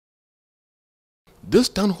This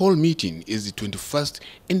town hall meeting is the 21st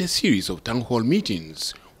in the series of town hall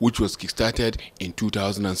meetings, which was kickstarted in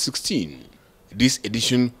 2016. This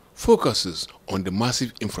edition focuses on the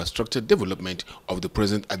massive infrastructure development of the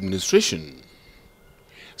present administration.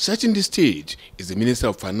 Setting the stage is the Minister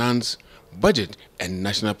of Finance, Budget and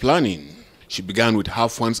National Planning. She began with how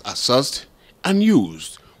funds are sourced and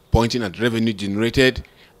used, pointing at revenue generated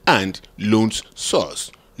and loans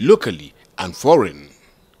sourced locally and foreign.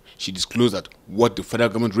 She disclosed that what the federal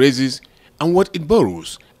government raises and what it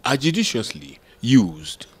borrows are judiciously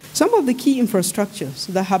used. Some of the key infrastructures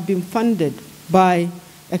that have been funded by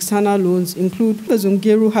external loans include the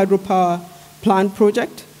Zungeru hydropower plant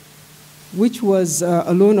project, which was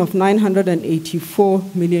a loan of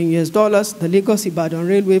 $984 million, the Lagos-Ibadan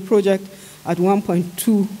railway project at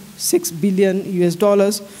 $1.26 billion,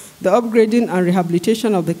 the upgrading and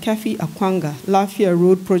rehabilitation of the Kefi-Akwanga Lafia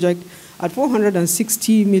Road project at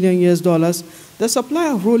 $460 million, the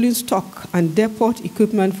supply of rolling stock and depot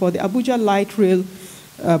equipment for the Abuja Light Rail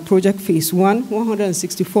project phase 1,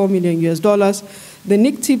 $164 million, the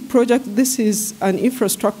NICTIP project, this is an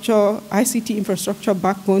infrastructure, ICT infrastructure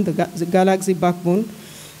backbone, the Galaxy backbone,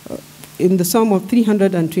 in the sum of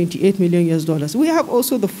 $328 million. We have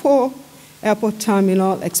also the FORE airport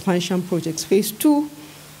terminal expansion projects, phase 2,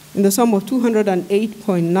 in the sum of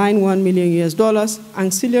 $208.91 million,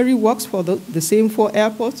 ancillary works for the same 4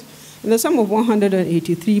 airports, in the sum of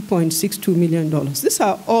 $183.62 million. These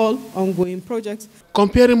are all ongoing projects.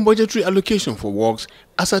 Comparing budgetary allocation for works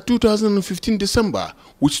as at 2015 December,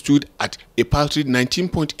 which stood at a paltry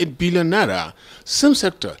 19.8 billion naira, same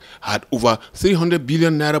sector had over 300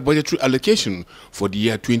 billion naira budgetary allocation for the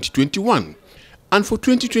year 2021. And for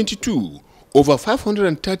 2022, over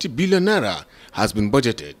 530 billion naira has been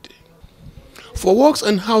budgeted. For works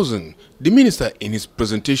and housing, the minister in his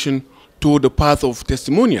presentation told the path of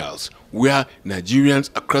testimonials where Nigerians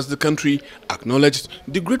across the country acknowledged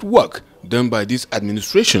the great work done by this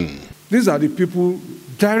administration. These are the people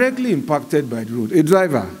directly impacted by the road. A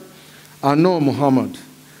driver, Muhammad,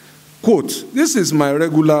 quote, "This is my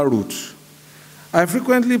regular route. I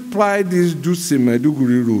frequently ply this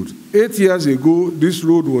Dutse-Maiduguri road. 8 years ago, this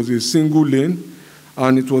road was a single lane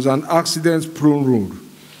and it was an accident-prone road.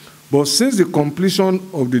 But since the completion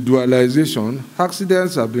of the dualization,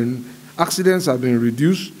 accidents have been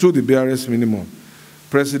reduced to the barest minimum.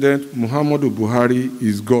 President MUHAMMADU BUHARI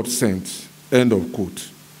is God sent." End of quote.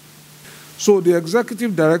 So the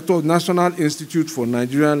Executive Director of National Institute for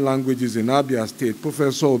Nigerian Languages in Abia State,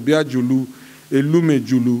 Professor Obiajulu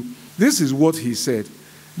Elumejulu, this is what he said.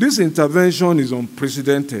 "This intervention is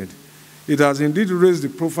unprecedented. It has indeed raised the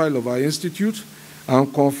profile of our institute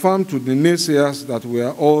and confirmed to the naysayers that we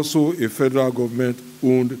are also a federal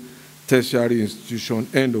government-owned tertiary institution."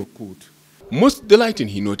 End of quote. Most delighting,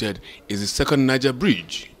 he noted, is the second Niger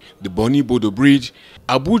bridge, the Boni Bodo Bridge,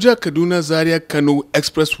 Abuja-Kaduna-Zaria-Kano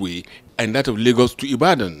Expressway, and that of Lagos to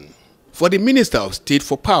Ibadan. For the Minister of State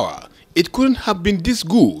for Power, it couldn't have been this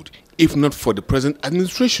good if not for the present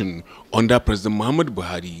administration under President Muhammadu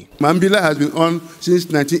Buhari. Mambila has been on since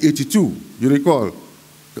 1982, you recall.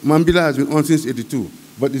 Mambila has been on since 82,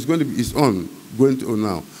 but it's going on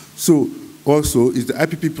now. So also is the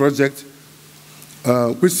IPP project,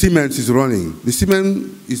 which Siemens is running. The Siemens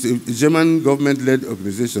is a German government-led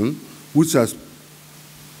organization which has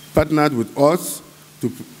partnered with us to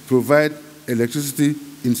provide electricity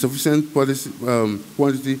in sufficient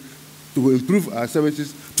quantity to improve our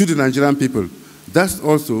services to the Nigerian people. That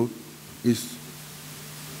also is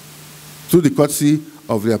through the courtesy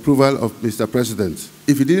of the approval of Mr. President.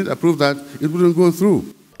 If he didn't approve that, it wouldn't go through.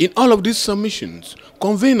 In all of these submissions,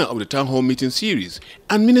 convener of the Town Hall meeting series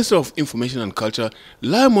and Minister of Information and Culture,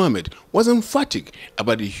 Lai Mohammed, was emphatic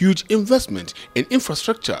about the huge investment in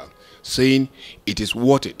infrastructure, saying it is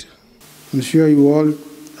worth it. I'm sure you all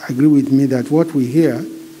agree with me that what we hear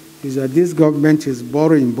is that this government is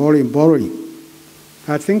borrowing.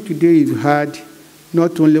 I think today you've heard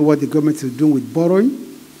not only what the government is doing with borrowing,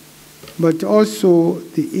 but also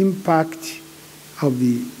the impact of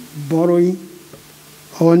the borrowing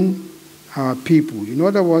on our people. In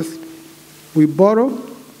other words, we borrow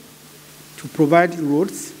to provide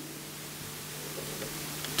roads,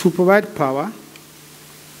 to provide power,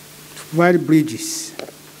 to provide bridges,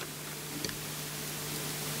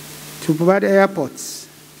 to provide airports,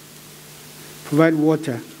 provide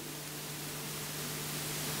water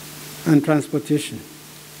and transportation.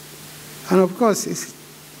 And of course,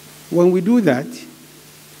 when we do that,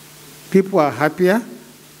 people are happier,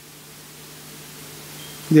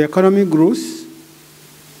 the economy grows,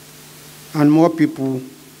 and more people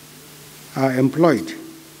are employed.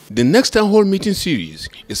 The next town hall meeting series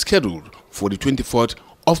is scheduled for the 24th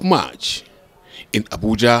of March. In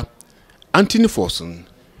Abuja, Anthony Forson,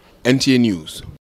 NTA News.